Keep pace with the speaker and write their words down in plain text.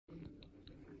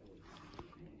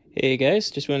Hey guys,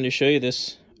 just wanted to show you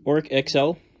this Oreck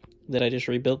XL that I just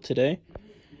rebuilt today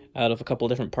out of a couple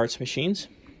different parts machines.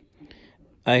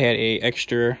 I had a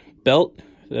extra belt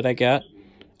that I got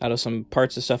out of some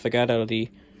parts of stuff I got out of the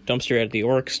dumpster at the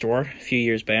Oreck store a few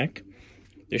years back.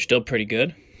 They're still pretty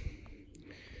good.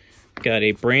 Got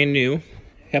a brand new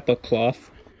HEPA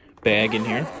cloth bag in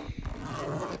here.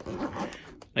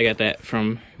 I got that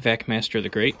from Vac-Master the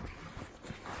Great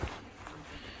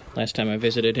last time I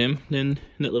visited him. Then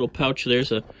in that little pouch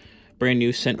there's a brand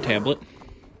new scent tablet.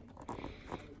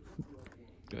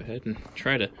 Go ahead and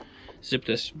try to zip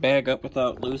this bag up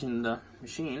without losing the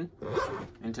machine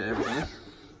into everything.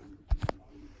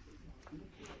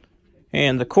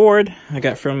 And the cord I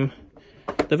got from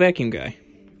the vacuum guy,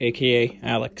 aka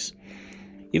Alex.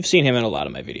 You've seen him in a lot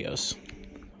of my videos.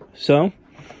 So,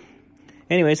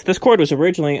 anyways, this cord was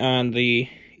originally on the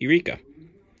Eureka.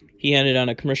 He had it on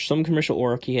some commercial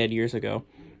Oreck he had years ago.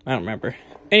 I don't remember.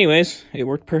 Anyways, it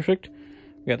worked perfect.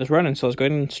 We got this running, so let's go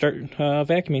ahead and start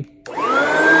vacuuming.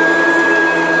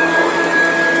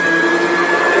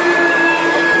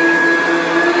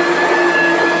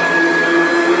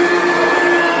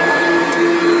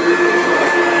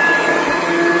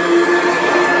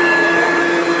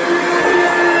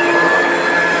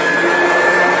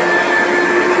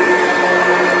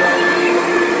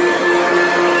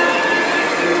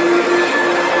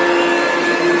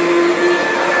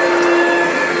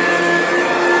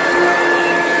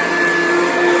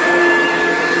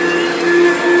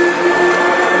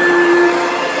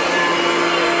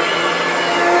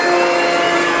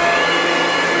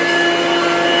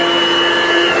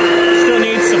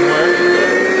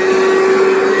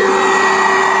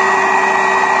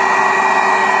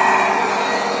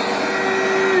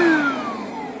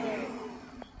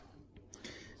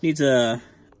 Needs at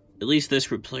least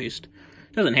this replaced.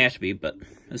 Doesn't have to be, but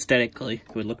aesthetically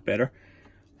it would look better.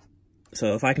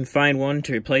 So if I can find one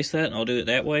to replace that, I'll do it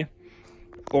that way.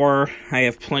 Or I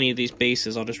have plenty of these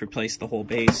bases, I'll just replace the whole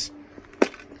base.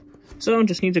 So it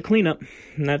just needs a cleanup,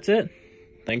 and that's it.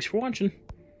 Thanks for watching.